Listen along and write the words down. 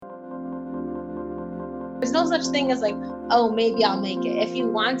There's no such thing as like, oh, maybe I'll make it. If you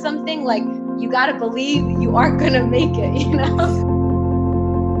want something, like, you got to believe you are going to make it, you know?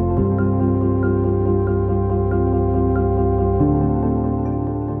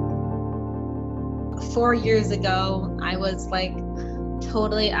 4 years ago, I was like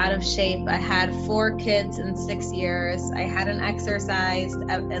totally out of shape. I had 4 kids in 6 years. I hadn't exercised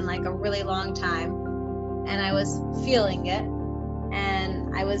in like a really long time, and I was feeling it.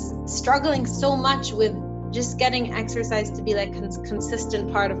 And I was struggling so much with just getting exercise to be like consistent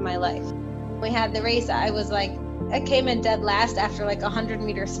part of my life. We had the race. I was like, I came in dead last after like a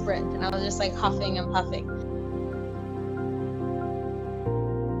 100-meter sprint, and I was just like huffing and puffing.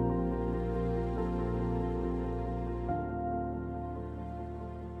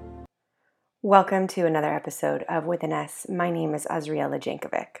 Welcome to another episode of With an S. My name is Azriela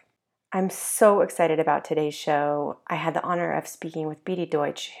Jankovic. I'm so excited about today's show. I had the honor of speaking with Beaty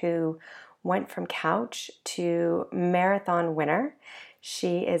Deutsch, who went from couch to marathon winner.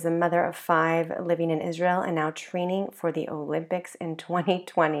 She is a mother of 5 living in Israel and now training for the Olympics in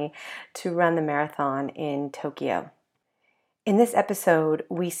 2020 to run the marathon in Tokyo. In this episode,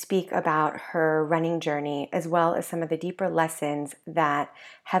 we speak about her running journey as well as some of the deeper lessons that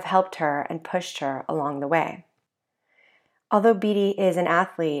have helped her and pushed her along the way. Although Beaty is an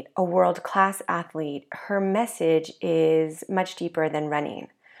athlete, a world-class athlete, her message is much deeper than running.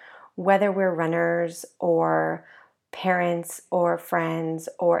 Whether we're runners or parents or friends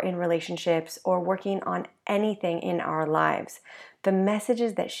or in relationships or working on anything in our lives, the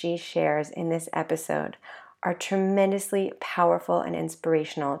messages that she shares in this episode are tremendously powerful and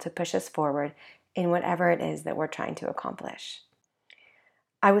inspirational to push us forward in whatever it is that we're trying to accomplish.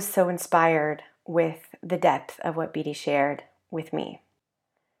 I was so inspired with the depth of what Beaty shared with me,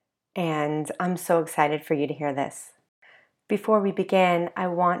 and I'm so excited for you to hear this. Before we begin, I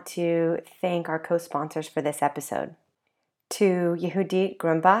want to thank our co-sponsors for this episode. To Yehudit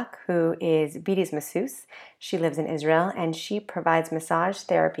Grumbach, who is Beaty's masseuse. She lives in Israel, and she provides massage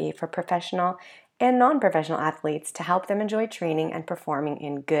therapy for professional and non-professional athletes to help them enjoy training and performing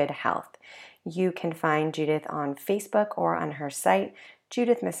in good health. You can find Judith on Facebook or on her site,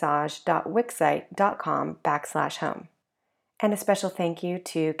 judithmassage.wixsite.com/home. And a special thank you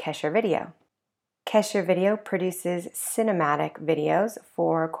to Kesher Video. Kesher Video produces cinematic videos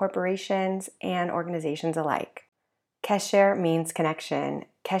for corporations and organizations alike. Kesher means connection.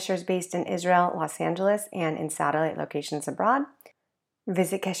 Kesher is based in Israel, Los Angeles, and in satellite locations abroad.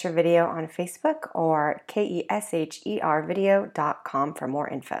 Visit Kesher Video on Facebook or keshervideo.com for more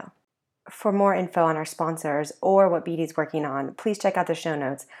info. For more info on our sponsors or what Beaty's working on, please check out the show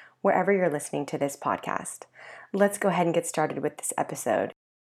notes wherever you're listening to this podcast. Let's go ahead and get started with this episode.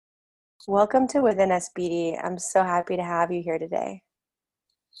 Welcome to Within Us, Beaty. I'm so happy to have you here today.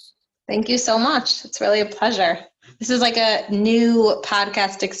 Thank you so much. It's really a pleasure. This is like a new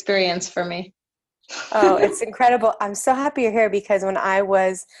podcast experience for me. Oh, it's incredible. I'm so happy you're here because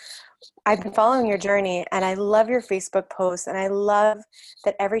I've been following your journey, and I love your Facebook posts, and I love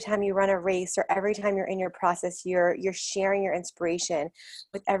that every time you run a race or every time you're in your process, you're sharing your inspiration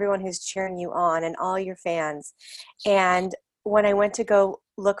with everyone who's cheering you on and all your fans. And when I went to go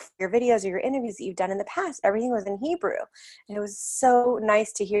look for your videos or your interviews that you've done in the past, everything was in Hebrew. And it was so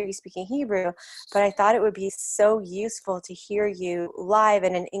nice to hear you speaking Hebrew, but I thought it would be so useful to hear you live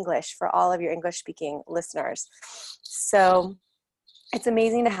and in English for all of your English-speaking listeners. So it's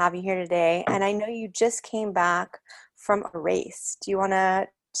amazing to have you here today. And I know you just came back from a race. Do you want to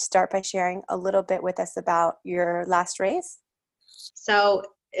start by sharing a little bit with us about your last race? So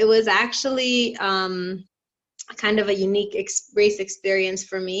it was actually kind of a unique race experience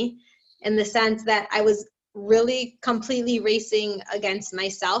for me, in the sense that I was really completely racing against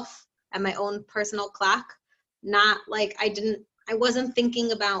myself and my own personal clock. Not like I wasn't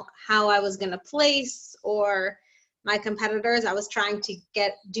thinking about how I was going to place or my competitors. I was trying to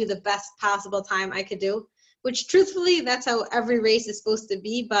do the best possible time I could do, which truthfully, that's how every race is supposed to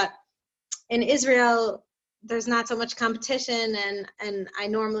be. But in Israel, there's not so much competition, and I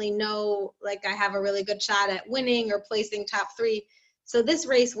normally know like I have a really good shot at winning or placing top 3. So this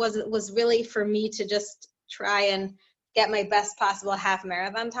race was really for me to just try and get my best possible half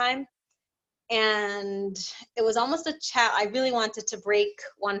marathon time. And it was almost a chat. I really wanted to break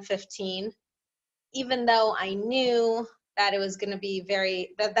 1:15, even though I knew that it was going to be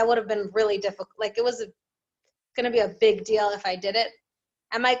that would have been really difficult. Like, it was going to be a big deal if I did it.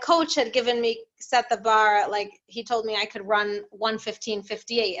 And my coach had set the bar, like he told me I could run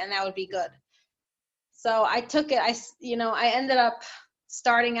 1:15:58 and that would be good. So I took it. I ended up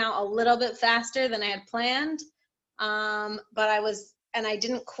starting out a little bit faster than I had planned. But I was and I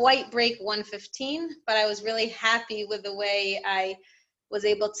didn't quite break 1:15, but I was really happy with the way I was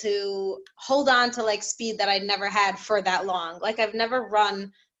able to hold on to like speed that I'd never had for that long. Like I've never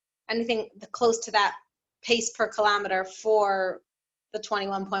run anything close to that pace per kilometer for the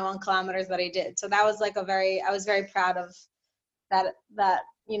 21.1 kilometers that I did. So that was like I was very proud of that,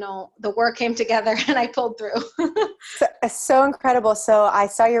 the work came together and I pulled through. So incredible. So I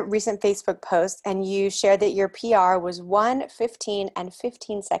saw your recent Facebook post and you shared that your PR was 1:15 and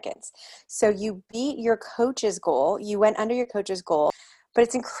 15 seconds. So you beat your coach's goal. You went under your coach's goal. But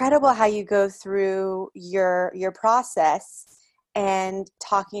it's incredible how you go through your process and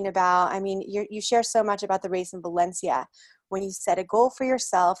talking about, I mean, you share so much about the race in Valencia. When you set a goal for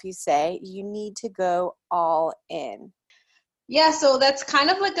yourself, you say you need to go all in. Yeah, so that's kind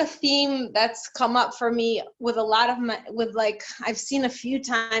of like a theme that's come up for me with a lot of I've seen a few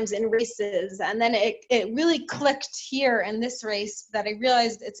times in races, and then it really clicked here in this race that I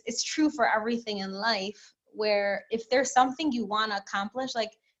realized it's true for everything in life, where if there's something you want to accomplish,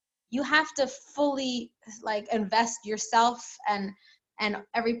 like you have to fully like invest yourself and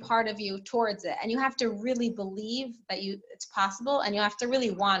every part of you towards it, and you have to really believe that it's possible, and you have to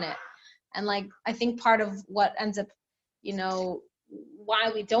really want it. And like I think part of what ends up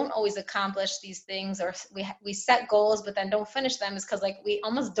why we don't always accomplish these things, or we set goals but then don't finish them, is because like we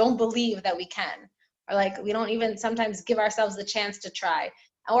almost don't believe that we can, or like we don't even sometimes give ourselves the chance to try,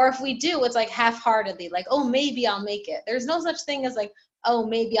 or if we do, it's like half-heartedly, like, oh, maybe I'll make it. There's no such thing as like, oh,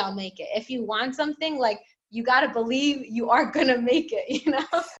 maybe I'll make it. If you want something, like you got to believe you are gonna make it.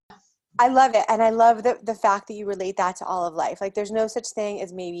 I love it. And I love the fact that you relate that to all of life. Like there's no such thing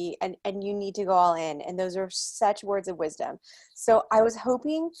as maybe, and you need to go all in. And those are such words of wisdom. So I was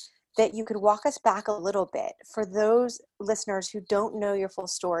hoping that you could walk us back a little bit for those listeners who don't know your full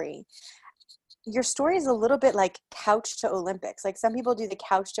story. Your story is a little bit like couch to Olympics. Like some people do the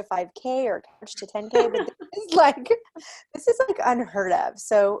couch to 5K or couch to 10K, but this is like unheard of.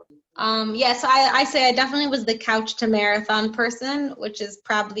 So yes, I say I definitely was the couch to marathon person, which is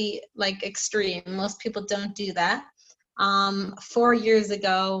probably like extreme. Most people don't do that. 4 years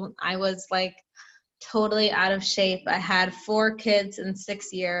ago, I was like totally out of shape. I had 4 kids in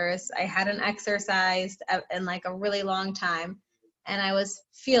 6 years. I hadn't exercised in like a really long time, and I was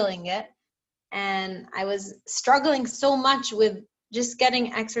feeling it. And I was struggling so much with just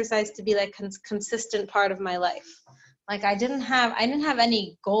getting exercise to be like consistent part of my life. Like I didn't have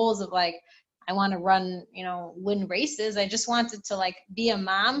any goals of like I want to run, win races. I just wanted to like be a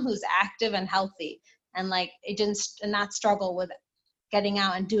mom who's active and healthy, and like it didn't and not struggle with getting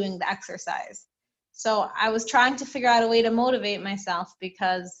out and doing the exercise. So I was trying to figure out a way to motivate myself,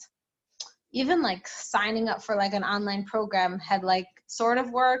 because even like signing up for like an online program had like sort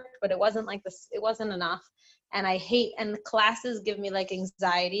of worked, but it wasn't like this, it wasn't enough. And and the classes give me like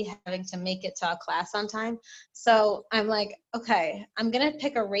anxiety having to make it to a class on time. So I'm like, okay, I'm going to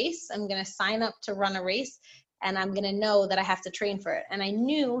pick a race. I'm going to sign up to run a race, and I'm going to know that I have to train for it. And I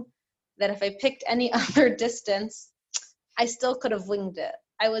knew that if I picked any other distance, I still could have winged it.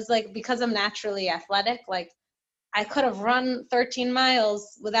 I was like, because I'm naturally athletic, like I could have run 13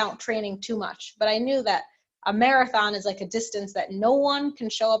 miles without training too much, but I knew that a marathon is like a distance that no one can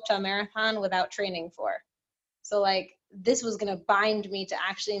show up to a marathon without training for. So like this was going to bind me to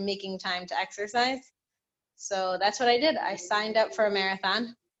actually making time to exercise. So that's what I did. I signed up for a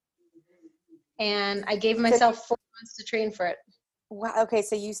marathon, and I gave myself 4 months to train for it. wow, okay,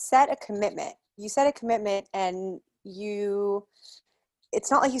 so you set a commitment. And it's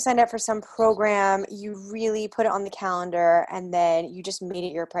not like you signed up for some program. You really put it on the calendar and then you just made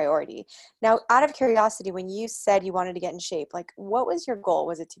it your priority. Now, out of curiosity, when you said you wanted to get in shape, like what was your goal?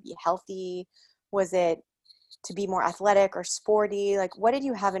 Was it to be healthy? Was it to be more athletic or sporty? Like what did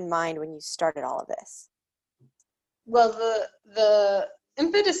you have in mind when you started all of this? Well, the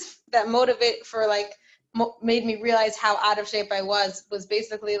impetus that made me realize how out of shape I was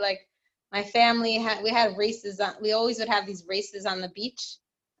basically like my family we had races we always would have these races on the beach,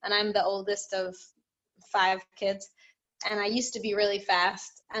 and I'm the oldest of 5 kids, and I used to be really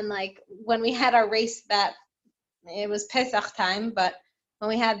fast, and like when we had our race, that it was Pesach time, but when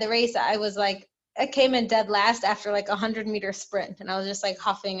we had the race, I came in dead last after like 100-meter sprint, and I was just like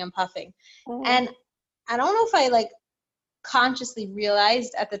huffing and puffing. Mm-hmm. And I don't know if I like consciously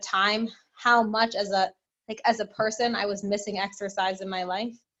realized at the time how much as a person I was missing exercise in my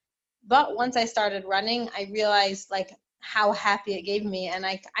life. But once I started running, I realized like how happy it gave me, and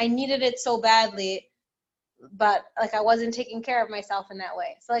I needed it so badly, but like I wasn't taking care of myself in that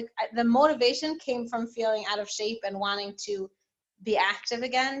way. So like the motivation came from feeling out of shape and wanting to be active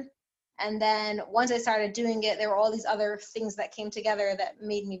again. And then once I started doing it, there were all these other things that came together that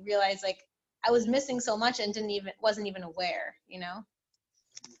made me realize like I was missing so much and wasn't even aware, you know?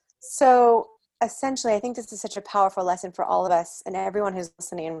 So essentially, I think this is such a powerful lesson for all of us and everyone who's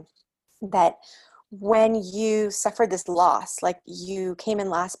listening, that when you suffered this loss, like you came in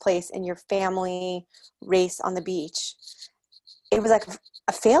last place in your family race on the beach, it was like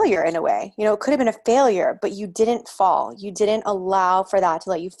a failure in a way. You know, it could have been a failure, but you didn't fall. You didn't allow for that to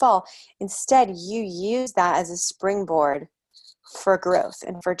let you fall. Instead, you used that as a springboard for growth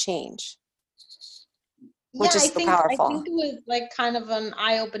and for change, Yeah, which is so I powerful. think it was like kind of an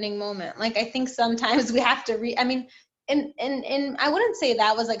eye-opening moment. Like I think sometimes we have to I mean, and I wouldn't say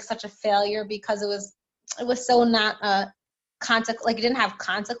that was like such a failure because it was so not a consequence, like it didn't have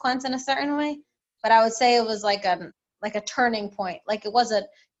consequence in a certain way, but I would say it was like a turning point. Like it was an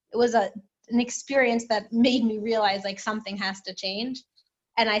experience that made me realize like something has to change.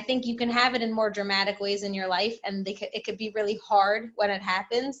 And I think you can have it in more dramatic ways in your life, and it could be really hard when it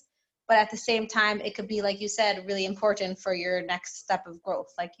happens, but at the same time it could be, like you said, really important for your next step of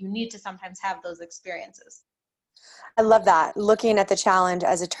growth. Like you need to sometimes have those experiences. I love that. Looking at the challenge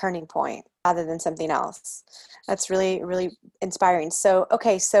as a turning point rather than something else. That's really, really inspiring. So,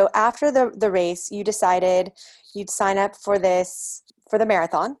 okay, so after the race, you decided you'd sign up for for the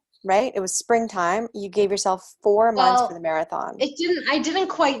marathon, right? It was springtime. You gave yourself 4 months for the Well, marathon. I didn't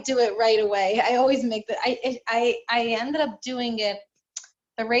quite do it right away. I always make the I ended up doing it,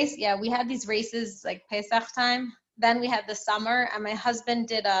 the race. Yeah, we had these races like Pesach time, then we had the summer, and my husband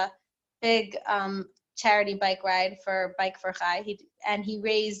did a big charity bike ride for Bike for Chai. He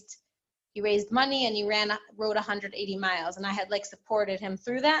raised money, and rode 180 miles, and I had like supported him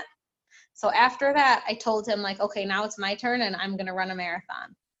through that. So after that I told him like, okay, now it's my turn and I'm going to run a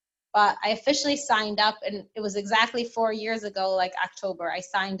marathon. But I officially signed up, and it was exactly 4 years ago, like October, I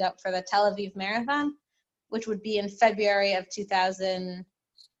signed up for the Tel Aviv Marathon, which would be in February of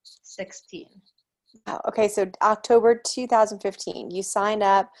 2016. Wow. Okay, so October 2015, you signed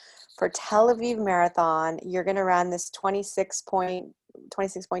up for Tel Aviv Marathon. You're going to run this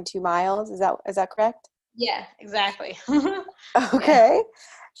 26.2 miles. Is that correct? Yeah, exactly. Yeah. Okay.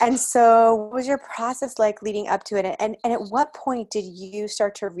 And so what was your process like leading up to it? And at what point did you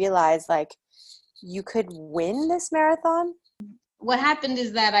start to realize like you could win this marathon? What happened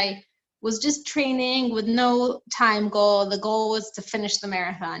is that I was just training with no time goal. The goal was to finish the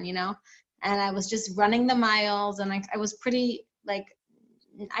marathon, you know? And I was just running the miles, and I was pretty like,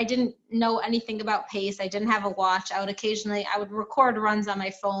 I didn't know anything about pace. I didn't have a watch. I would record runs on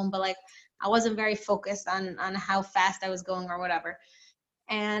my phone, but like I wasn't very focused on how fast I was going or whatever.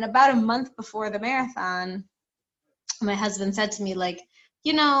 And about a month before the marathon, my husband said to me like,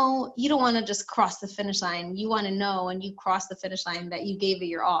 you know, you don't want to just cross the finish line. You want to know when you cross the finish line that you gave it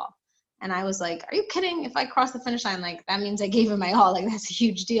your all. And I was like, are you kidding? If I cross the finish line, like that means I gave it my all. Like that's a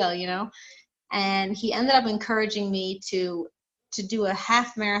huge deal, you know? And he ended up encouraging me to do a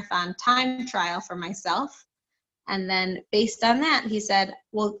half marathon time trial for myself. And then based on that, he said,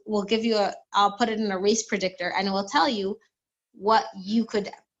 we'll give you I'll put it in a race predictor, and it will tell you what you could,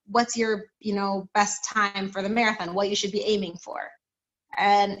 what's your, you know, best time for the marathon, what you should be aiming for.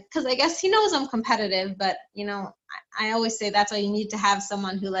 And because I guess he knows I'm competitive, but you know, I always say that's why you need to have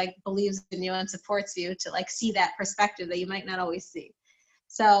someone who like believes in you and supports you to like see that perspective that you might not always see.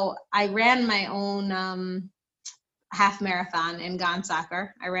 So I ran my own half marathon in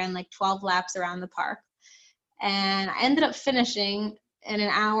Soccer. I ran like 12 laps around the park, and I ended up finishing in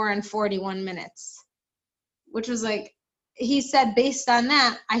an hour and 41 minutes, which was like, he said based on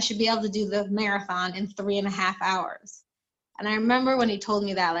that, I should be able to do the marathon in 3.5 hours. And I remember when he told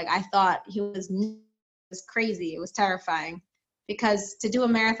me that, like I thought was crazy. It was terrifying because to do a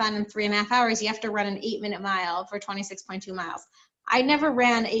marathon in 3.5 hours, you have to run an 8-minute mile for 26.2 miles. I never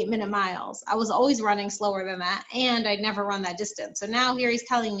ran 8-minute miles. I was always running slower than that, and I'd never run that distance. So now here he's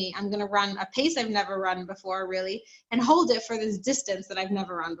telling me I'm going to run a pace I've never run before, really, and hold it for this distance that I've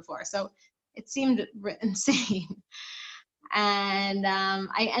never run before. So it seemed insane. And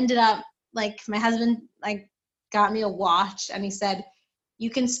I ended up, like, my husband like got me a watch, and he said you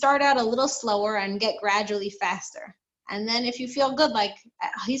can start out a little slower and get gradually faster, and then if you feel good, like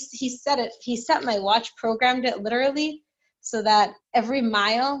he set my watch, programmed it literally so that every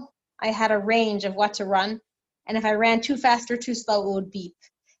mile I had a range of what to run, and if I ran too fast or too slow it would beep,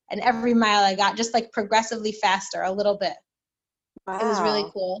 and every mile I got just like progressively faster a little bit. It was really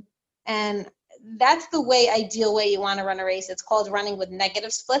Wow. cool. And that's the ideal way you want to run a race. It's called running with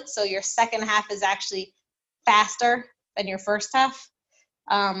negative splits. So your second half is actually faster than your first half.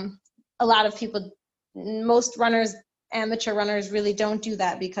 A lot of people, most runners, amateur runners, really don't do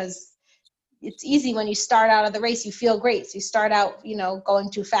that because it's easy when you start out of the race, you feel great. So you start out,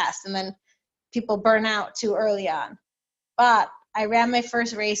 going too fast, and then people burn out too early on. But I ran my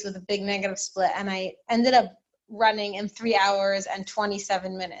first race with a big negative split, and I ended up running in 3 hours and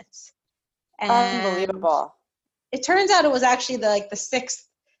 27 minutes. And unbelievable. It turns out it was actually the sixth.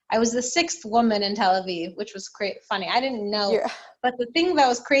 I was the sixth woman in Tel Aviv, which was funny. I didn't know. Yeah. But the thing that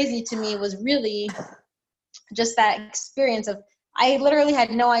was crazy to me was really just that experience of, I literally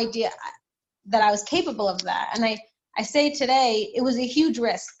had no idea that I was capable of that. And I say today, it was a huge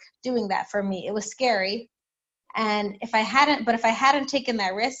risk doing that for me. It was scary. And if I hadn't taken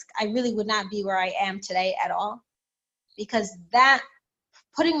that risk, I really would not be where I am today at all. Because that,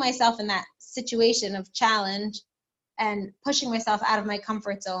 putting myself in that situation of challenge and pushing myself out of my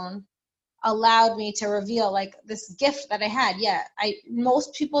comfort zone allowed me to reveal this gift that I had. Yeah,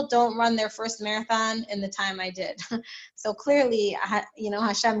 most people don't run their first marathon in the time I did. So clearly,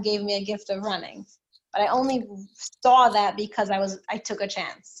 Hashem gave me a gift of running. But I only saw that because I took a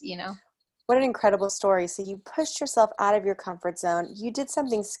chance, What an incredible story. So you pushed yourself out of your comfort zone. You did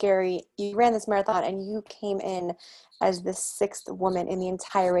something scary. You ran this marathon and you came in as the sixth woman in the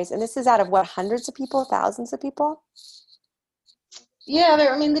entire race. And this is out of what, hundreds of people, thousands of people? Yeah,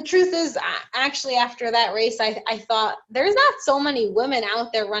 the truth is, actually, after that race, I thought, there's not so many women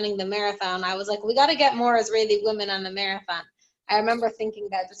out there running the marathon. I was like, we got to get more Israeli women on the marathon. I remember thinking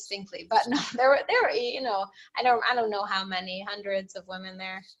that distinctly, but no, there were, I don't know how many, hundreds of women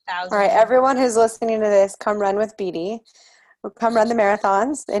there, thousands. All right, everyone who's listening to this, come run with Beatie. Come run the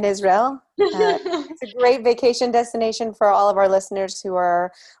marathons in Israel. It's a great vacation destination for all of our listeners who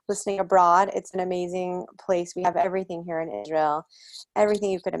are listening abroad. It's an amazing place. We have everything here in Israel,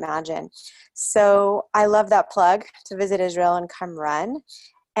 everything you could imagine. So I love that plug to visit Israel and come run.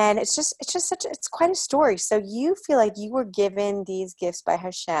 And it's quite a story. So you feel like you were given these gifts by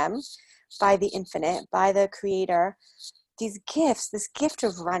Hashem, by the infinite, by the creator, these gifts, this gift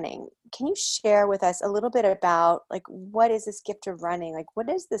of running. Can you share with us a little bit about what is this gift of running? What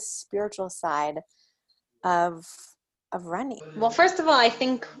is the spiritual side of running? Well, first of all, I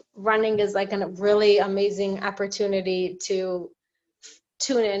think running is a really amazing opportunity to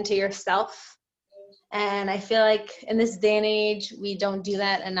tune into yourself. And I feel like in this day and age, we don't do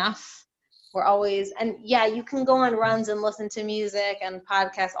that enough. We're always, and yeah, you can go on runs and listen to music and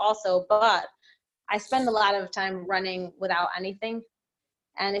podcasts also, but I spend a lot of time running without anything.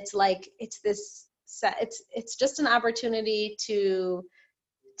 And it's just an opportunity to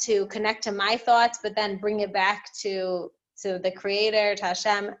connect to my thoughts, but then bring it back to the creator, to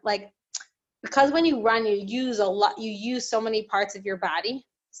Hashem. Because when you run, you use so many parts of your body.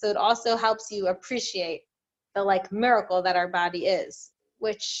 So it also helps you appreciate the miracle that our body is,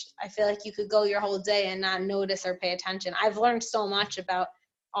 which I feel like you could go your whole day and not notice or pay attention. I've learned so much about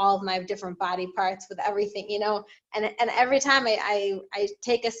all of my different body parts with everything, and every time I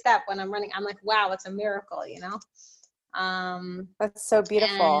take a step when I'm running, I'm like, wow, it's a miracle, That's so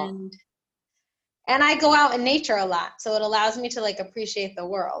beautiful. And I go out in nature a lot, so it allows me to appreciate the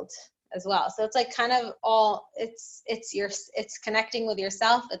world as well. So it's kind of all, it's connecting with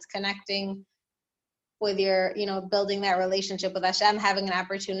yourself, it's connecting with your, building that relationship with Hashem, having an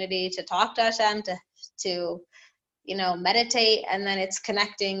opportunity to talk to Hashem, to meditate, and then it's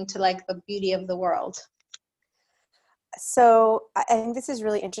connecting to the beauty of the world. So I think this is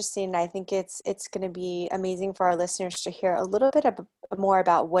really interesting, and I think it's going to be amazing for our listeners to hear a little bit more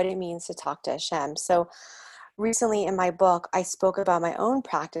about what it means to talk to Hashem. So recently in my book, I spoke about my own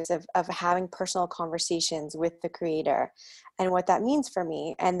practice of having personal conversations with the creator and what that means for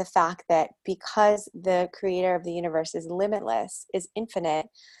me, and the fact that because the creator of the universe is limitless, is infinite,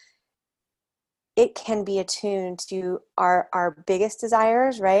 it can be attuned to our biggest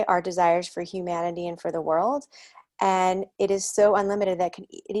desires, right? Our desires for humanity and for the world. And it is so unlimited that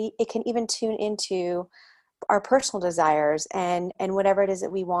it can even tune into our personal desires and whatever it is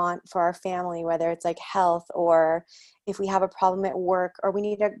that we want for our family, whether it's health, or if we have a problem at work, or we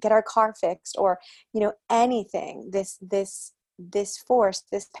need to get our car fixed, or anything. This force,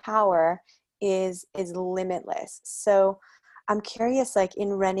 this power is limitless. So I'm curious, in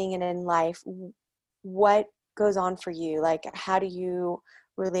running and in life, what goes on for you? How do you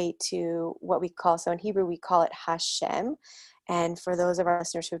relate to what we call, so in Hebrew we call it Hashem, and for those of our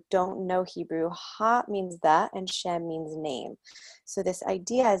listeners who don't know Hebrew, Ha means the and Shem means name. So this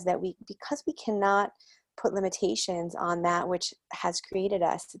idea is that because we cannot put limitations on that which has created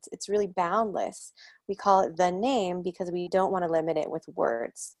us, it's really boundless. We call it the name because we don't want to limit it with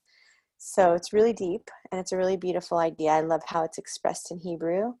words. So it's really deep, and it's a really beautiful idea. I love how it's expressed in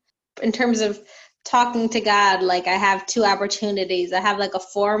Hebrew. In terms of talking to God, I have two opportunities. I have a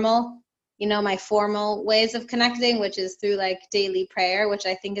formal, my formal ways of connecting, which is through like daily prayer, which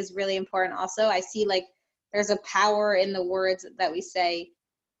I think is really important also. I see like there's a power in the words that we say,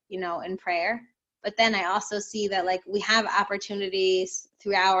 in prayer. But then I also see that like we have opportunities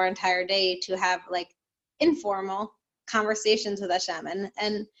throughout our entire day to have like informal conversations with Hashem.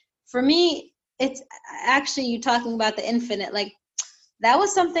 And for me, it's actually, you talking about the infinite, like that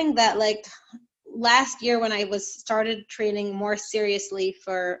was something that like last year when I was started training more seriously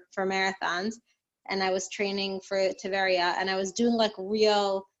for marathons, and I was training for Tiveria, and I was doing like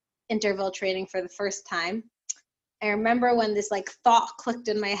real interval training for the first time. I remember when this like thought clicked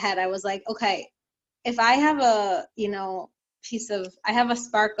in my head. I was like, okay, if I have a, I have a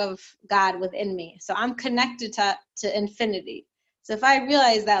spark of God within me. So I'm connected to infinity. So if I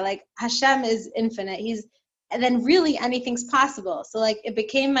realize that like Hashem is infinite, and then really anything's possible. So like it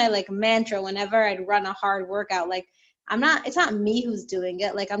became my like mantra whenever I'd run a hard workout. Like it's not me who's doing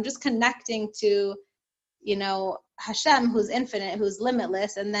it. Like I'm just connecting to, Hashem, who's infinite, who's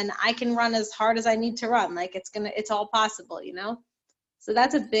limitless, and then I can run as hard as I need to run. Like it's all possible, So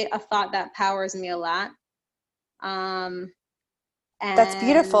that's a thought that powers me a lot. And That's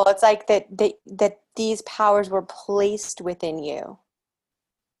beautiful. It's like that these powers were placed within you.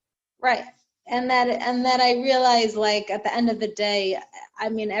 Right. And that I realize like at the end of the day, I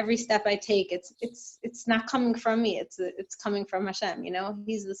mean, every step I take, it's not coming from me. It's coming from Hashem,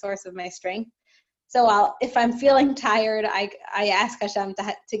 He's the source of my strength. So if I'm feeling tired, I ask Hashem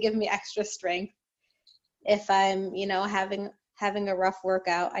to give me extra strength. If I'm, having a rough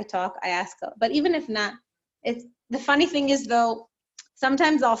workout, I ask. But even if not, the funny thing is though,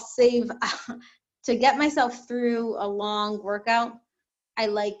 sometimes I'll save to get myself through a long workout. I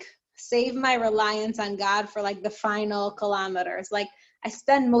like save my reliance on God for like the final kilometers. Like I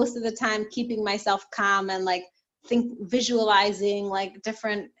spend most of the time keeping myself calm and like visualizing like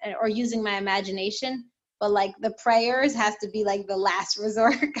different, or using my imagination, but like the prayers has to be like the last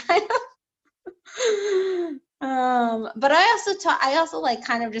resort kind of. But I also like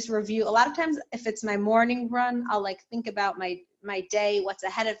kind of just review a lot of times. If it's my morning run, I'll like think about my day, what's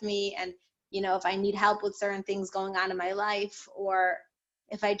ahead of me, and if I need help with certain things going on in my life, or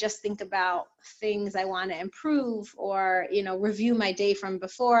if I just think about things I want to improve, or review my day from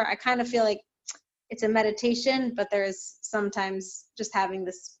before. I kind of feel like it's a meditation, but there's sometimes just having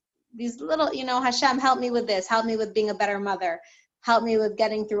these little, Hashem, help me with this, help me with being a better mother, help me with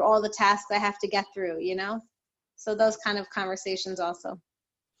getting through all the tasks I have to get through, So those kind of conversations also.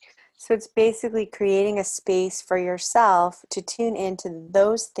 So it's basically creating a space for yourself to tune into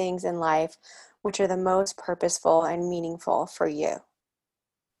those things in life which are the most purposeful and meaningful for you.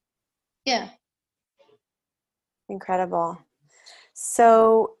 Yeah. Incredible.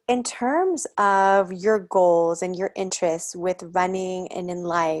 So in terms of your goals and your interests with running and in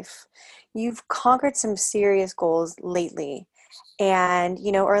life, you've conquered some serious goals lately. And,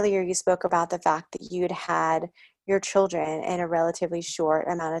 earlier you spoke about the fact that you'd had your children in a relatively short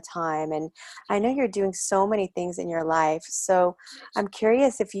amount of time. And I know you're doing so many things in your life. So I'm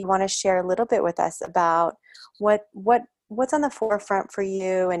curious if you want to share a little bit with us about what's on the forefront for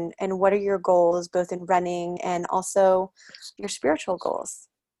you, and what are your goals both in running and also your spiritual goals.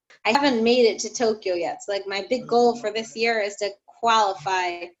 I haven't made it to Tokyo yet. So like my big goal for this year is to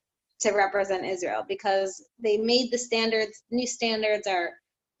qualify to represent Israel, because they made new standards are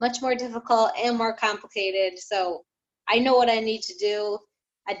much more difficult and more complicated. So I know what I need to do.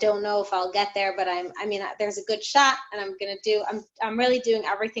 I don't know if I'll get there, but there's a good shot, and I'm really doing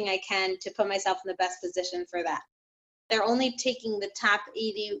everything I can to put myself in the best position for that. They're only taking the top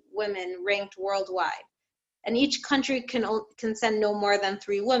 80 women ranked worldwide, and each country can send no more than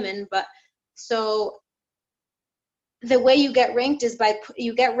 3 women. But so the way you get ranked is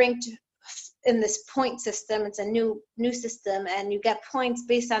you get ranked in this point system. It's a new system, and you get points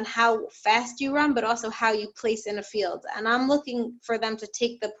based on how fast you run, but also how you place in a field. And I'm looking for them to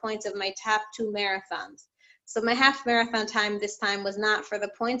take the points of my top 2 marathons. So my half marathon time this time was not for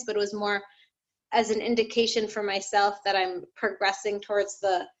the points, but it was more as an indication for myself that I'm progressing towards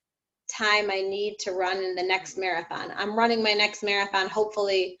the time I need to run in the next marathon. I'm running my next marathon,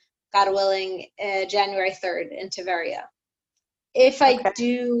 hopefully, God willing, January 3rd in Tiveria. If I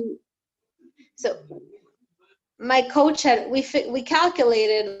do, so my coach we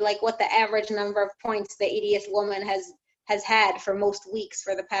calculated like what the average number of points the 80th woman has had for most weeks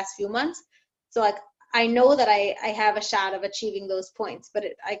for the past few months. So like I know that I have a shot of achieving those points, but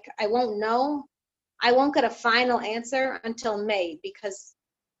I won't know. I won't get a final answer until May, because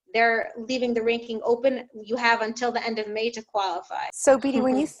they're leaving the ranking open. You have until the end of May to qualify. So, BD,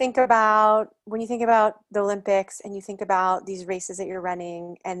 when you think about the Olympics and you think about these races that you're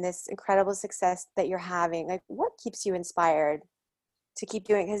running and this incredible success that you're having, like what keeps you inspired to keep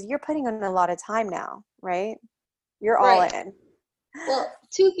doing? Because you're putting in a lot of time now, right? You're all Right. in. Well,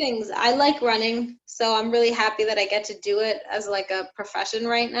 two things. I like running, so I'm really happy that I get to do it as like a profession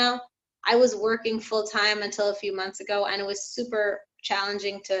right now. I was working full time until a few months ago, and it was super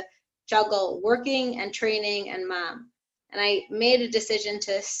challenging to juggle working and training and mom. And I made a decision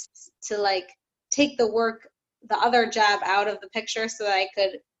to like take the work, the other job out of the picture so that I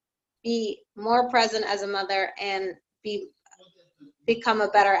could be more present as a mother and be become a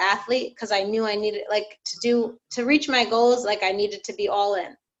better athlete, because I knew I needed, like, to reach my goals, like I needed to be all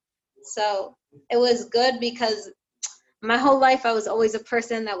in. So it was good because my whole life I was always a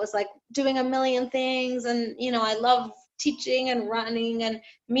person that was like doing a million things, and I love teaching and running and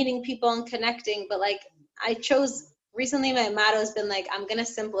meeting people and connecting, but like I chose recently, my motto has been like, I'm gonna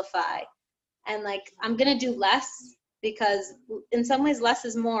simplify, and like I'm gonna do less, because in some ways less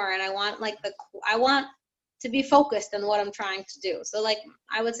is more, and I want like I want to be focused on what I'm trying to do. So like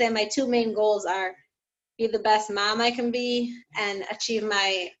I would say my two main goals are be the best mom I can be and achieve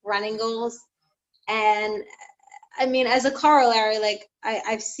my running goals. And I mean, as a corollary, like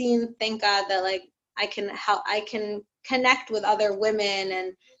I've seen, thank God, that like I can connect with other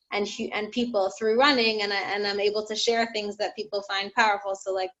women and people through running, and I'm able to share things that people find powerful.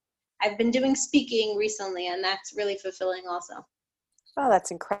 So like I've been doing speaking recently, and that's really fulfilling also. Oh,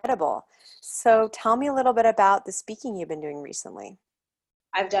 that's incredible. So tell me a little bit about the speaking you've been doing recently.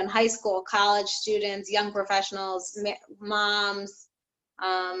 I've done high school, college students, young professionals, moms,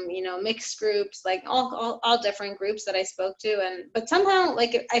 mixed groups, like all different groups that I spoke to. But somehow,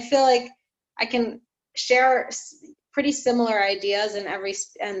 like, I feel like I can share pretty similar ideas in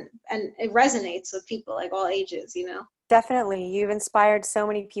and it resonates with people like all ages. Definitely. You've inspired so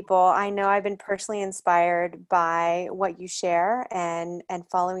many people. I know I've been personally inspired by what you share and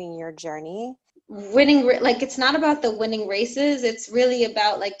following your journey. Like, it's not about the winning races. It's really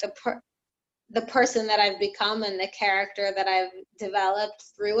about like the person that I've become and the character that I've developed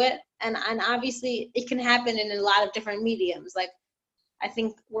through it. And obviously it can happen in a lot of different mediums. Like, I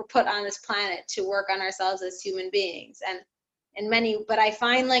think we're put on this planet to work on ourselves as human beings, but I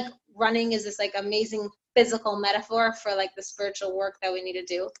find like running is this like amazing physical metaphor for like the spiritual work that we need to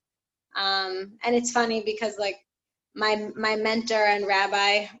do. And it's funny because like my mentor and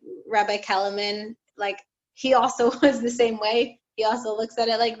Rabbi Kellerman, like he also was the same way. He also looks at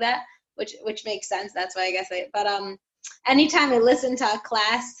it like that, which makes sense. That's why I guess but anytime I listen to a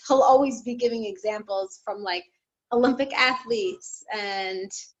class, he'll always be giving examples from like Olympic athletes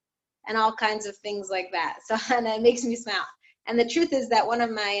and all kinds of things like that. So, and it makes me smile. And the truth is that one of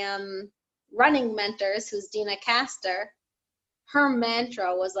my running mentors, who's Dina Castor, her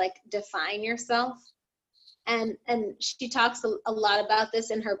mantra was like, define yourself. And she talks a lot about this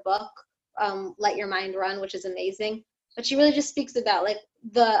in her book, Let Your Mind Run, which is amazing. But she really just speaks about like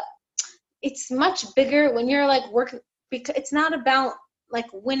it's much bigger when you're like working, because it's not about like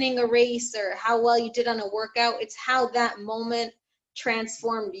winning a race or how well you did on a workout. It's how that moment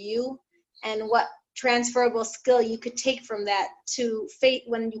transformed you and what transferable skill you could take from that to face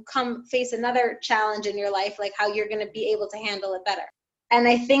when you face another challenge in your life, like how you're going to be able to handle it better. And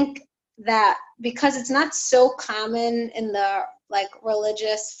I think that because it's not so common in the like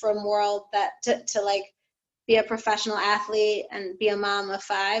religious from world that to like be a professional athlete and be a mom of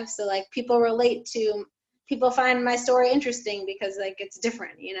 5, so like people find my story interesting because like it's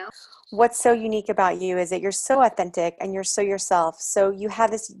different. What's so unique about you is that you're so authentic and you're so yourself. So you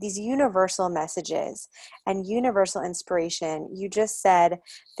have these universal messages and universal inspiration. You just said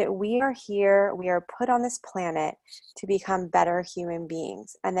that we are here, we are put on this planet to become better human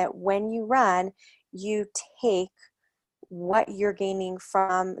beings, and that when you run, you take what you're gaining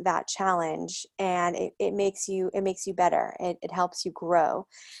from that challenge and it makes you better. It helps you grow.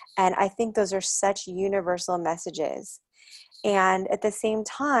 And I think those are such universal messages. And at the same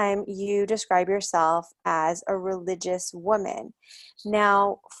time, you describe yourself as a religious woman.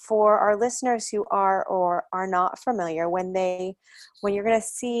 Now, for our listeners who are or are not familiar, when you're going to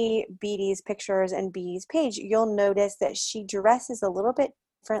see BD's pictures and BD's page, you'll notice that she dresses a little bit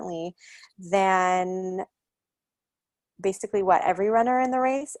differently than basically what every runner in the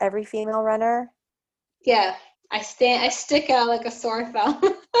race, every female runner. Yeah, I stick out like a sore thumb.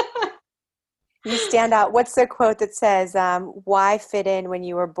 You stand out. What's the quote that says, why fit in when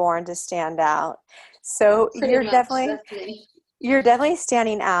you were born to stand out? So Pretty much, that's me. you're definitely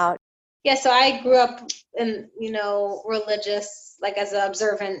standing out. Yeah, so I grew up in, religious, like as an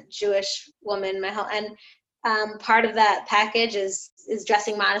observant Jewish woman, and part of that package is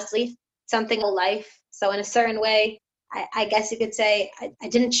dressing modestly, something of life. So in a certain way, I guess you could say I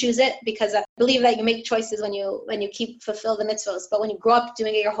didn't choose it because I believe that you make choices when you keep fulfill the mitzvahs. But when you grow up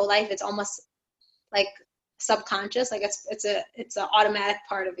doing it your whole life, it's almost like subconscious, like it's an automatic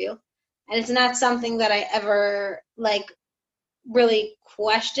part of you, and it's not something that I ever like really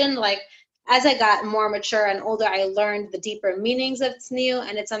questioned. Like as I got more mature and older, I learned the deeper meanings of tzniut,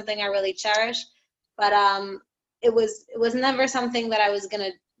 and it's something I really cherish. But it was never something that I was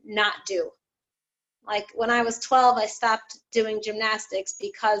gonna not do. Like when I was 12, I stopped doing gymnastics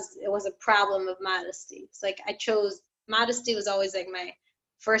because it was a problem of modesty. It's like I chose modesty was always like my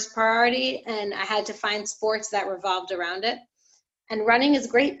first priority, and I had to find sports that revolved around it. And running is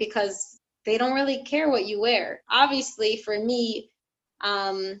great because they don't really care what you wear. Obviously, for me,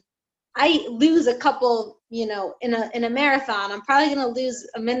 um, I lose a couple, in a marathon. I'm probably going to lose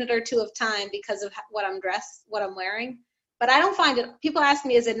a minute or two of time because of what I'm dressed, what I'm wearing. But I don't find it. People ask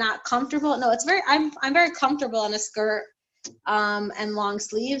me, is it not comfortable? No, it's very. I'm very comfortable in a skirt and long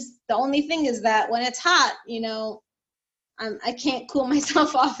sleeves. The only thing is that when it's hot, I can't cool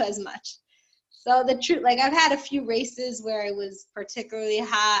myself off as much. So the truth, like I've had a few races where it was particularly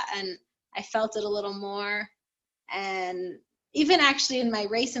hot and I felt it a little more. And even actually in my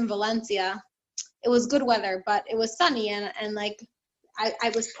race in Valencia, it was good weather, but it was sunny, and like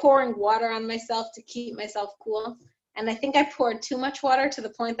I was pouring water on myself to keep myself cool. And I think I poured too much water to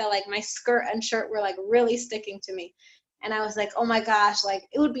the point that like my skirt and shirt were like really sticking to me. And I was like, oh my gosh, like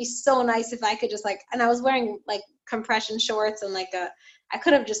it would be so nice if I could just like, and I was wearing like compression shorts and I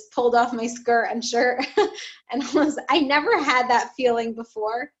could have just pulled off my skirt and shirt. And I never had that feeling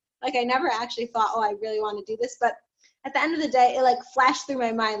before. Like I never actually thought, oh, I really want to do this. But at the end of the day, it like flashed through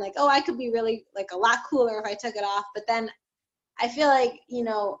my mind, like, oh, I could be really like a lot cooler if I took it off. But then I feel like,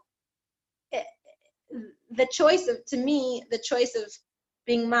 it, the choice of, to me, the choice of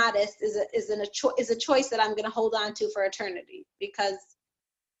being modest is a choice that I'm going to hold on to for eternity, because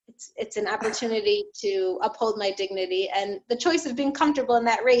it's an opportunity to uphold my dignity, and the choice of being comfortable in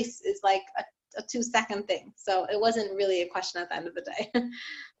that race is like a 2-second thing. So it wasn't really a question at the end of the day.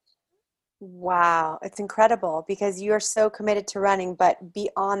 Wow, it's incredible because you are so committed to running, but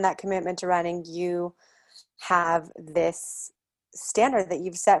beyond that commitment to running, you have this standard that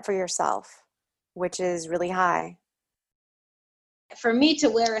you've set for yourself, which is really high. For me to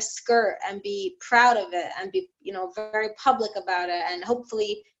wear a skirt and be proud of it and be, very public about it, and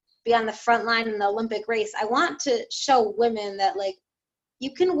hopefully be on the front line in the Olympic race, I want to show women that like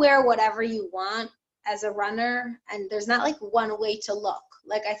you can wear whatever you want as a runner, and there's not like one way to look.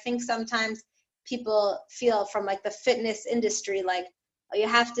 Like I think sometimes people feel from like the fitness industry like, oh, you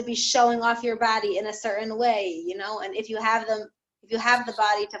have to be showing off your body in a certain way, and if you have the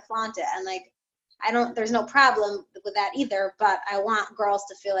body to flaunt it, and like there's no problem with that either, but I want girls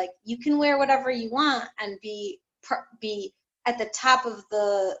to feel like you can wear whatever you want and be at the top of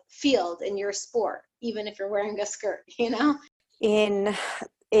the field in your sport, even if you're wearing a skirt. In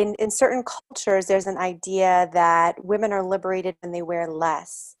in certain cultures, there's an idea that women are liberated when they wear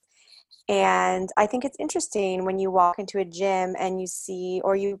less. And I think it's interesting when you walk into a gym and you see,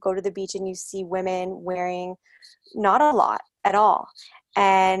 or you go to the beach and you see women wearing not a lot at all.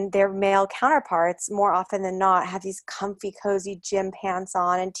 And their male counterparts, more often than not, have these comfy, cozy gym pants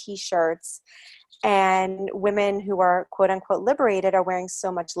on and t-shirts. And women who are quote unquote liberated are wearing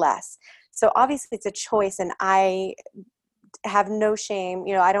so much less. So obviously it's a choice, and I have no shame.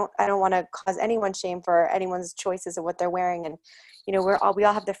 I don't want to cause anyone shame for anyone's choices of what they're wearing. And we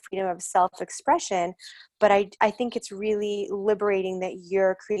all have the freedom of self-expression, but I think it's really liberating that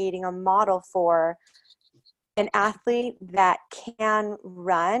you're creating a model for an athlete that can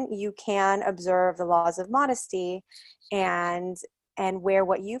run. You can observe the laws of modesty and wear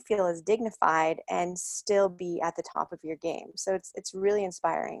what you feel is dignified and still be at the top of your game. So it's really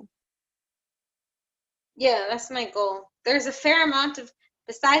inspiring. Yeah, that's my goal. There's a fair amount of,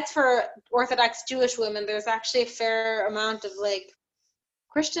 besides for Orthodox Jewish women, there's actually a fair amount of like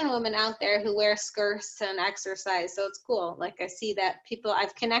Christian women out there who wear skirts and exercise. So it's cool. Like I see that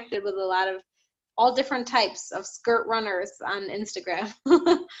I've connected with a lot of all different types of skirt runners on Instagram.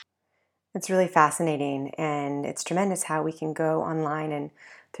 It's really fascinating, and it's tremendous how we can go online and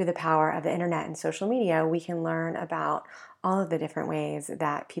through the power of the internet and social media, we can learn about all of the different ways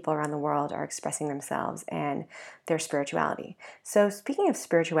that people around the world are expressing themselves and their spirituality. So, speaking of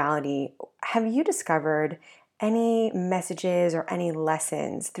spirituality, have you discovered any messages or any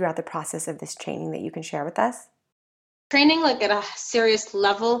lessons throughout the process of this training that you can share with us? Training like at a serious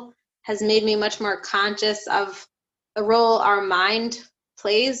level, has made me much more conscious of the role our mind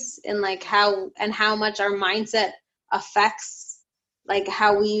plays in like how much our mindset affects like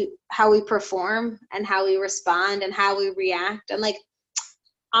how we perform and how we respond and how we react. And like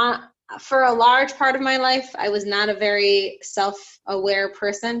uh, for a large part of my life, I was not a very self-aware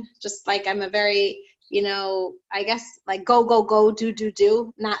person. Just like I'm a very, I guess like go, go, go,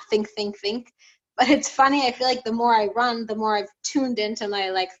 do, not think, think, think. But it's funny, I feel like the more I run, the more I've tuned into my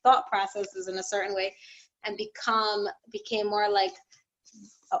like thought processes in a certain way and became more like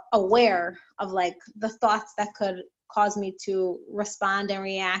aware of like the thoughts that could cause me to respond and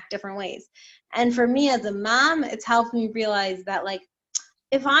react different ways. And for me as a mom, it's helped me realize that like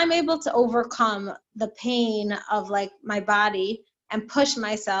if I'm able to overcome the pain of like my body and push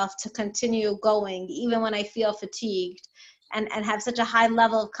myself to continue going, even when I feel fatigued and have such a high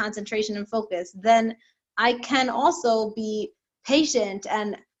level of concentration and focus, then I can also be patient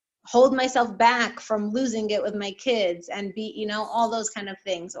and hold myself back from losing it with my kids and be, all those kind of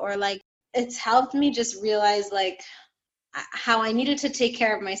things. Or like, it's helped me just realize like how I needed to take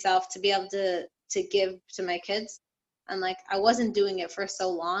care of myself to be able to give to my kids. And like I wasn't doing it for so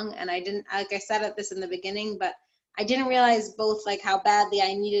long, and I didn't, like I said at this in the beginning, but I didn't realize both like how badly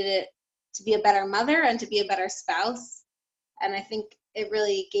I needed it to be a better mother and to be a better spouse. And I think it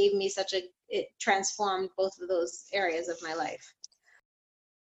really gave me it transformed both of those areas of my life.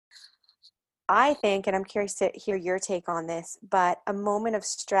 I think, and I'm curious to hear your take on this, but a moment of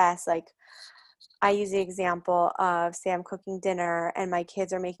stress, like I use the example of, say, I'm cooking dinner and my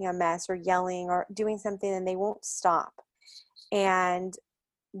kids are making a mess or yelling or doing something and they won't stop. And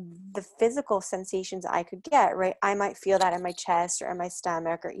the physical sensations I could get, right? I might feel that in my chest or in my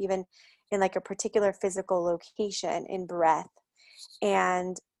stomach or even in like a particular physical location in breath.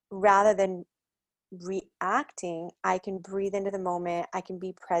 And rather than reacting, I can breathe into the moment, I can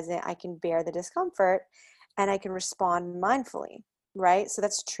be present, I can bear the discomfort, and I can respond mindfully, right? So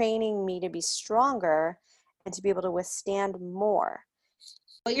that's training me to be stronger and to be able to withstand more.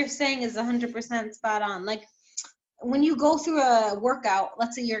 What you're saying is 100% spot on. Like when you go through a workout,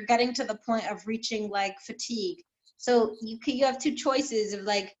 let's say you're getting to the point of reaching like fatigue. So you have two choices of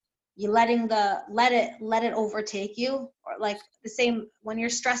like you let it overtake you, or like the same when you're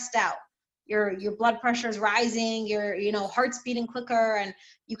stressed out, your blood pressure is rising, your heart's beating quicker, and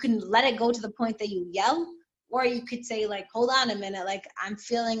you can let it go to the point that you yell, or you could say like, hold on a minute, like I'm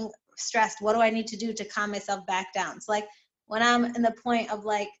feeling stressed. What do I need to do to calm myself back down? So like when I'm in the point of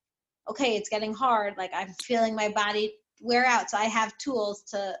like, okay, it's getting hard, like I'm feeling my body wear out, so I have tools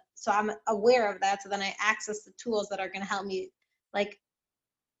so I'm aware of that, so then I access the tools that are going to help me like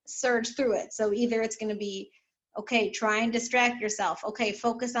surge through it. So either it's going to be, okay, try and distract yourself, okay,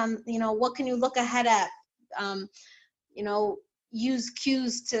 focus on what can you look ahead at, um, you know use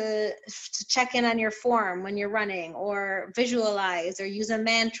cues to check in on your form when you're running, or visualize, or use a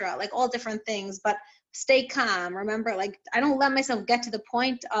mantra, like all different things. But stay calm. Remember, like I don't let myself get to the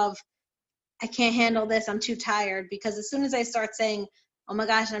point of I can't handle this, I'm too tired, because as soon as I start saying, oh my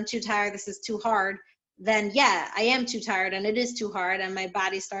gosh, I'm too tired, this is too hard, then yeah, I am too tired and it is too hard, and my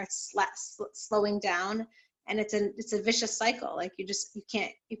body starts slowing down, and it's a vicious cycle. Like you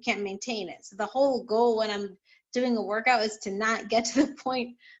can't maintain it. So the whole goal when I'm doing a workout is to not get to the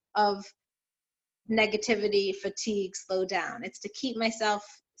point of negativity, fatigue, slow down. It's to keep myself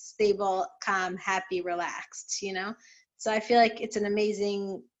stable, calm, happy, relaxed. So I feel like it's an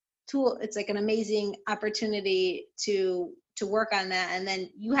amazing tool. It's like an amazing opportunity to work on that. And then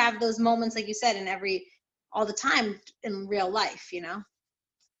you have those moments, like you said, all the time in real life.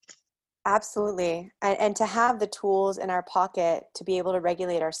 Absolutely. And to have the tools in our pocket to be able to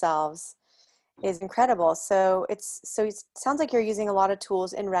regulate ourselves is incredible. So it sounds like you're using a lot of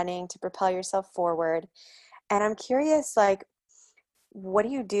tools in running to propel yourself forward. And I'm curious, like, what do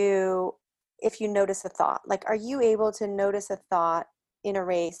you do if you notice a thought? Like, are you able to notice a thought in a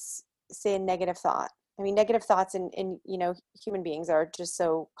race, say a negative thought? I mean, negative thoughts in human beings are just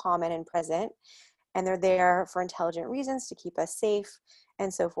so common and present, and they're there for intelligent reasons to keep us safe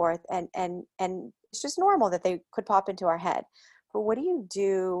and so forth. And it's just normal that they could pop into our head. But what do you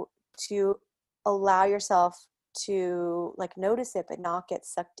do to allow yourself to like notice it but not get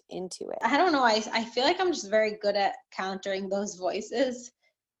sucked into it? I don't know. I feel like I'm just very good at countering those voices.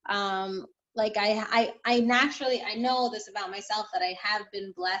 Like I naturally, I know this about myself, that I have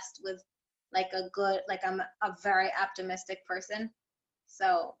been blessed with like I'm a very optimistic person.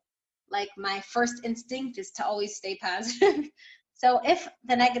 So like my first instinct is to always stay positive. So if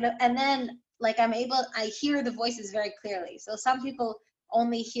the negative, and then like I hear the voices very clearly. So some people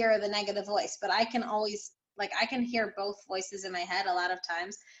only hear the negative voice, but I can always, like I can hear both voices in my head a lot of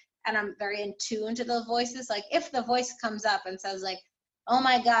times. and I'm very in tune to those voices. Like if the voice comes up and says like, oh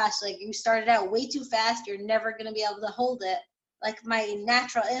my gosh, like you started out way too fast, you're never going to be able to hold it. Like my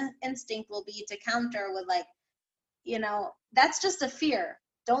natural instinct will be to counter with like, that's just a fear.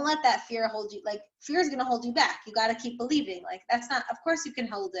 Don't let that fear hold you. Like fear is going to hold you back. You got to keep believing. Like that's not, of course you can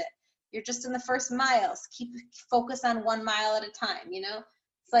hold it. You're just in the first miles. Keep focus on 1 mile at a time, It's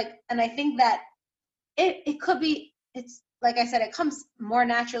like, and I think that it could be, it's like I said, it comes more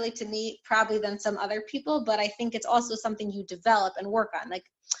naturally to me probably than some other people, but I think it's also something you develop and work on. Like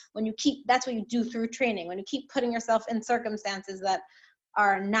when you keep, that's what you do through training. When you keep putting yourself in circumstances that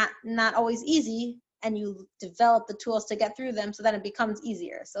are not always easy, and you develop the tools to get through them, so then it becomes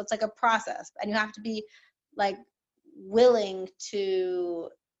easier. So it's like a process, and you have to be like willing to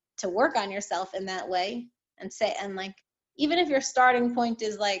work on yourself in that way, and say, and like even if your starting point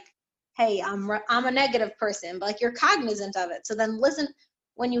is like, hey, I'm a negative person, but like you're cognizant of it. So then listen,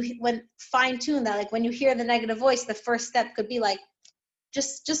 when fine tune that, like when you hear the negative voice, the first step could be like,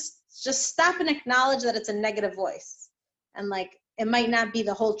 just stop and acknowledge that it's a negative voice, and like it might not be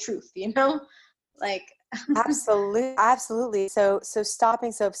the whole truth, like. Absolutely, absolutely. So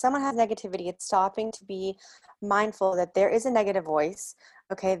stopping. So if someone has negativity, it's stopping to be mindful that there is a negative voice.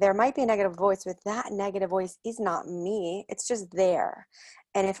 Okay, there might be a negative voice, but that negative voice is not me. It's just there.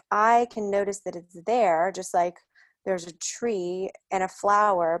 And if I can notice that it's there, just like there's a tree and a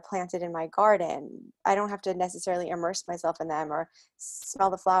flower planted in my garden, I don't have to necessarily immerse myself in them or smell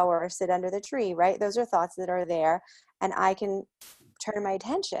the flower or sit under the tree, right? Those are thoughts that are there, and I can turn my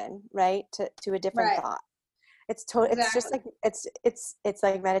attention, right, to a different Right. thought. It's just Exactly. like it's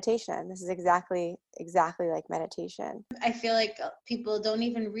like meditation. This is exactly like meditation. I feel like people don't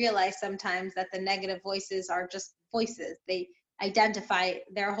even realize sometimes that the negative voices are just voices. They identify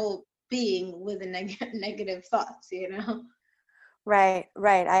their whole being with the negative thoughts. Right,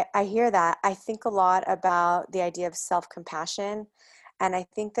 right. I hear that. I think a lot about the idea of self-compassion. And I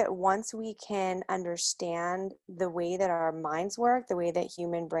think that once we can understand the way that our minds work, the way that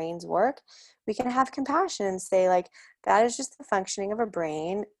human brains work, we can have compassion and say, like, that is just the functioning of a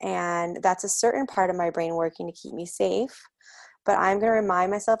brain. And that's a certain part of my brain working to keep me safe. But I'm going to remind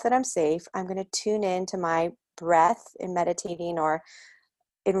myself that I'm safe. I'm going to tune in to my breath in meditating or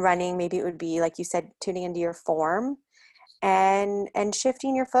in running. Maybe it would be, like you said, tuning into your form and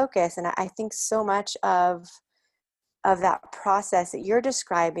shifting your focus. And I think so much of that process that you're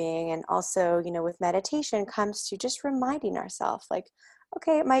describing, and also, with meditation, comes to just reminding ourselves, like,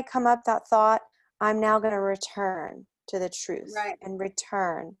 okay, it might come up, that thought. I'm now going to return to the truth Right. and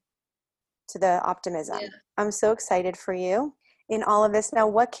return to the Yeah. optimism. I'm so excited for you in all of this. Now,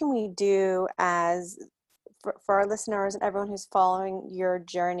 what can we do as for our listeners and everyone who's following your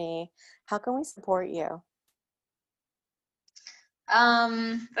journey? How can we support you?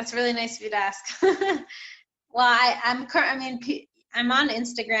 That's really nice of you to ask. Well, I'm on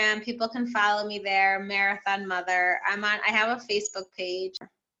Instagram. People can follow me there, Marathon Mother. I have a Facebook page.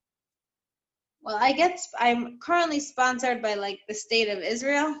 Well, I'm currently sponsored by like the state of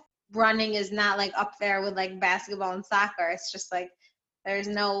Israel. Running is not like up there with like basketball and soccer. It's just like there's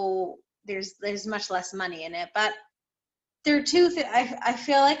no there's much less money in it. But there are two things I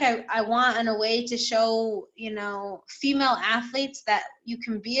feel like I want in a way to show, female athletes that you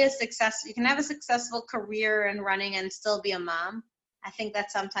can have a successful career in running and still be a mom. I think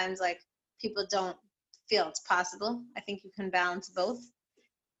that sometimes like people don't feel it's possible. I think you can balance both.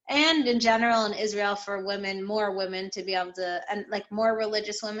 And in general in Israel, for women, more women to be able to, and like more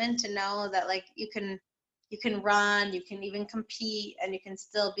religious women to know that like you can run, you can even compete, and you can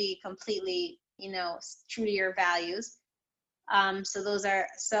still be completely, true to your values. In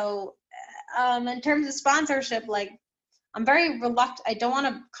terms of sponsorship, like I'm very reluctant. I don't want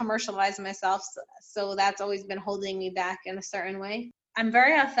to commercialize myself, so that's always been holding me back in a certain way. I'm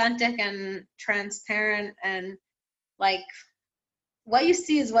very authentic and transparent, and like what you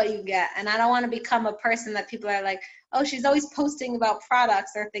see is what you get. And I don't want to become a person that people are like, oh, she's always posting about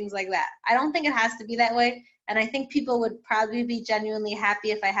products or things like that. I don't think it has to be that way. And I think people would probably be genuinely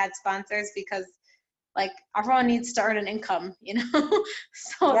happy if I had sponsors, because like everyone needs to earn an income,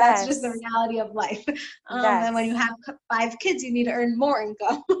 so that's just the Yes, reality of life. And when you yes. have 5 kids, you need to earn more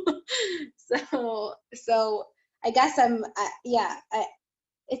income. So I guess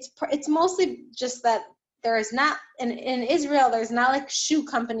it's mostly just that there is not in Israel, there's not like shoe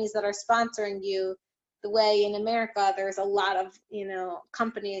companies that are sponsoring you the way in America there's a lot of,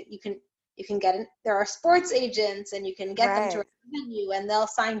 company you can get in. There are sports agents, and you can get them to Right. represent you, and they'll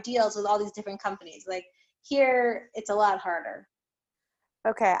sign deals with all these different companies. Like here it's a lot harder.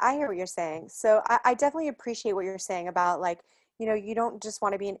 Okay, I hear what you're saying. So I definitely appreciate what you're saying about, like, you don't just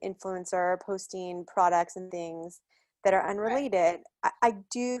want to be an influencer posting products and things that are unrelated. I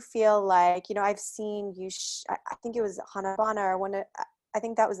do feel like, I've seen you, I think it was Hanabana or I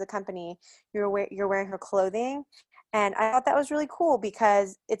think that was the company, you're wearing her clothing. And I thought that was really cool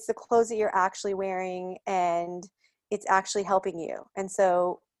because it's the clothes that you're actually wearing and it's actually helping you. And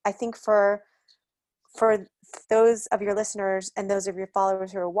so I think for those of your listeners and those of your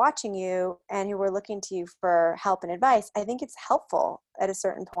followers who are watching you and who are looking to you for help and advice, I think it's helpful at a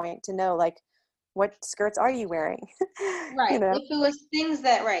certain point to know, like, what skirts are you wearing? Right. If it was things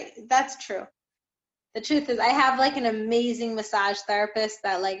that, right, that's true. The truth is I have like an amazing massage therapist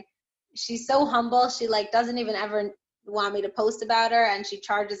that like, she's so humble. She like doesn't even ever want me to post about her, and she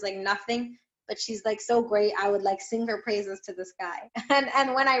charges like nothing, but she's like so great. I would like sing her praises to the sky.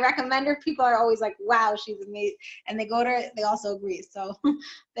 And when I recommend her, people are always like, wow, she's amazing. And they go to her, they also agree. So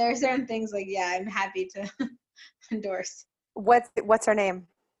there are certain things like, yeah, I'm happy to endorse. What's her name?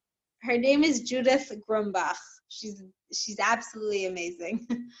 Her name is Judith Grumbach. She's absolutely amazing.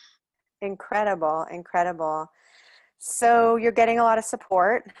 Incredible. So you're getting a lot of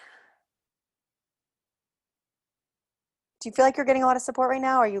support. Do you feel like you're getting a lot of support right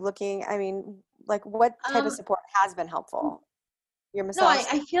now? Are you looking, like, what type of support has been helpful? Your massage?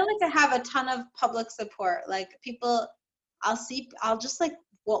 No, I feel like I have a ton of public support. Like people, I'll just like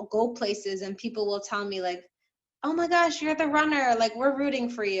go places and people will tell me like, oh my gosh, you're the runner. Like we're rooting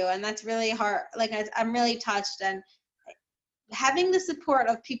for you. And that's really hard. Like I'm really touched, and having the support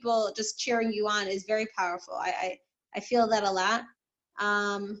of people just cheering you on is very powerful. I feel that a lot.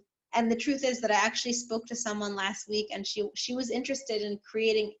 And the truth is that I actually spoke to someone last week, and she was interested in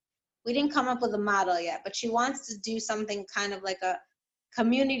creating, we didn't come up with a model yet, but she wants to do something kind of like a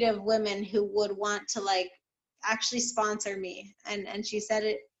community of women who would want to like actually sponsor me. And she said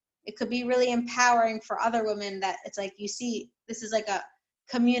it could be really empowering for other women, that it's like, you see, this is like a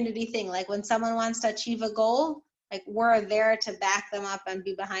community thing. Like when someone wants to achieve a goal, like we're there to back them up and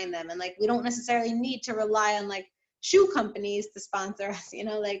be behind them. And like, we don't necessarily need to rely on like shoe companies to sponsor us,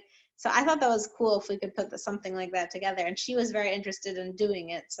 like, so I thought that was cool if we could put something like that together. And she was very interested in doing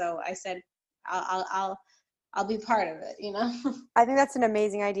it. So I said, I'll be part of it, I think that's an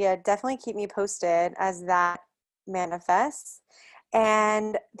amazing idea. Definitely keep me posted as that manifests.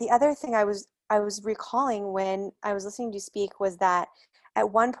 And the other thing I was recalling when I was listening to you speak was that at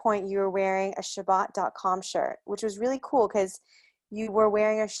one point you were wearing a Shabbat.com shirt, which was really cool because you were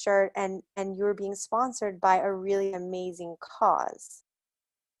wearing a shirt and you were being sponsored by a really amazing cause.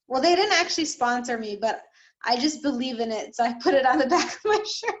 Well, they didn't actually sponsor me, but I just believe in it. So I put it on the back of my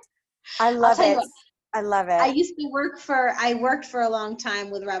shirt. I love it. I love it. I worked for a long time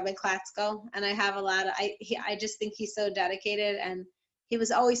with Rabbi Klatsko, and I have a lot of, I just think he's so dedicated, and he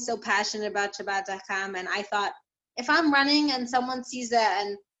was always so passionate about Shabbat.com. And I thought, if I'm running and someone sees that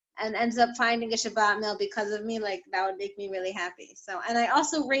and ends up finding a Shabbat meal because of me, like that would make me really happy. So, and I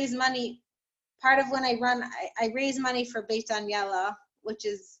also raise money. Part of when I run, I raise money for Beit Daniela, which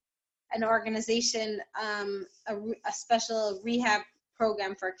is an organization, a special rehab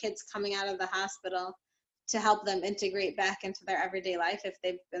program for kids coming out of the hospital to help them integrate back into their everyday life if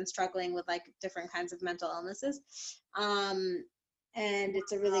they've been struggling with like different kinds of mental illnesses. And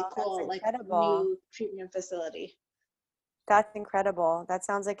it's a really cool, like new treatment facility. That's incredible. That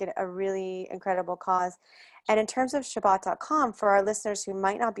sounds like a really incredible cause. And in terms of Shabbat.com, for our listeners who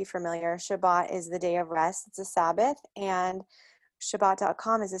might not be familiar, Shabbat is the day of rest. It's a Sabbath. And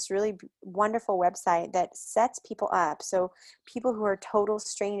Shabbat.com is this really wonderful website that sets people up. So people who are total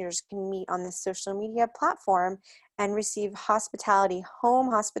strangers can meet on this social media platform and receive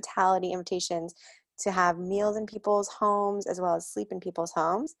home hospitality invitations to have meals in people's homes as well as sleep in people's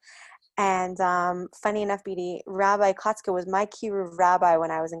homes. And funny enough, BD, Rabbi Klatsko was my Kiruv rabbi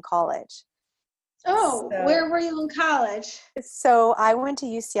when I was in college. Oh, so, where were you in college? So I went to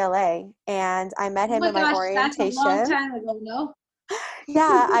UCLA, and I met him in my orientation. That's a long time ago, no?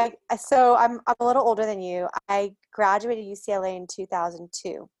 Yeah, so I'm a little older than you. I graduated UCLA in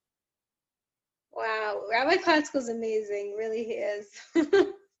 2002. Wow, Rabbi Klatsko's amazing. Really, he is.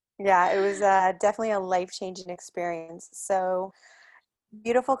 Yeah, it was definitely a life-changing experience. So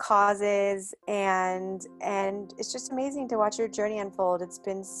beautiful causes, and it's just amazing to watch your journey unfold. It's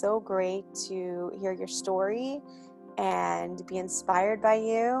been so great to hear your story and be inspired by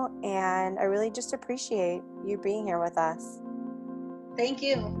you, and I really just appreciate you being here with us. Thank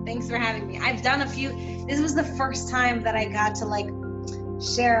you. Thanks for having me. I've done a few. This was the first time that I got to like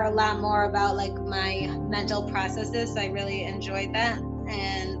share a lot more about like my mental processes. So I really enjoyed that,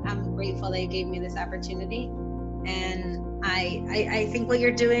 and I'm grateful that you gave me this opportunity. And I think what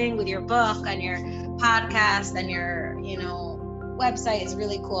you're doing with your book and your podcast and your website is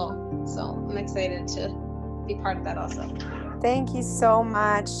really cool. So I'm excited to be part of that also. Thank you so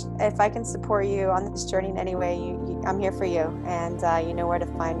much. If I can support you on this journey in any way, I'm here for you, and you know where to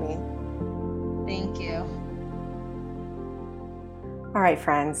find me. Thank you. All right,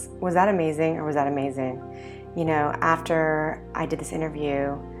 friends, was that amazing or was that amazing? You know, after I did this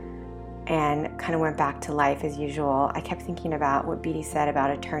interview and kind of went back to life as usual, I kept thinking about what Beatie said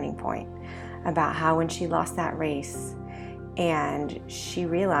about a turning point, about how when she lost that race and she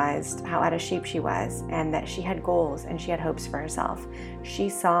realized how out of shape she was and that she had goals and she had hopes for herself, she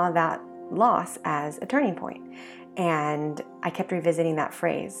saw that loss as a turning point. And I kept revisiting that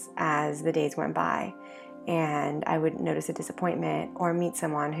phrase as the days went by, and I would notice a disappointment or meet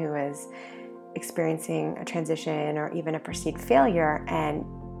someone who was experiencing a transition or even a perceived failure, and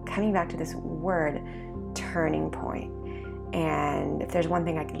coming back to this word, turning point. And if there's one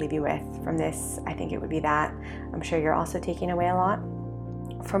thing I could leave you with from this, I think it would be that. I'm sure you're also taking away a lot.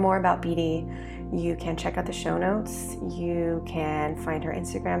 For more about Beatie, you can check out the show notes. You can find her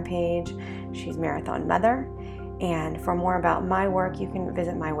Instagram page. She's Marathon Mother. And for more about my work, you can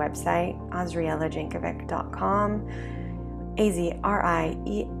visit my website, azrielajankovic.com,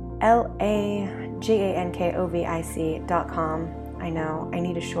 AZRIELAJANKOVIC.com. I know I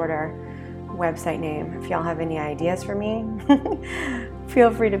need a shorter website name. If y'all have any ideas for me,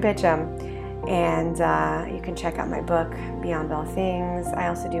 feel free to pitch them. And you can check out my book, Beyond All Things. I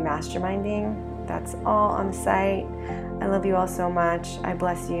also do masterminding. That's all on the site. I love you all so much. I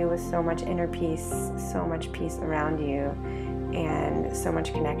bless you with so much inner peace, so much peace around you, and so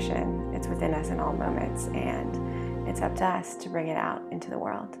much connection. It's within us in all moments, and it's up to us to bring it out into the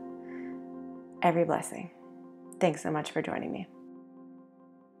world. Every blessing. Thanks so much for joining me.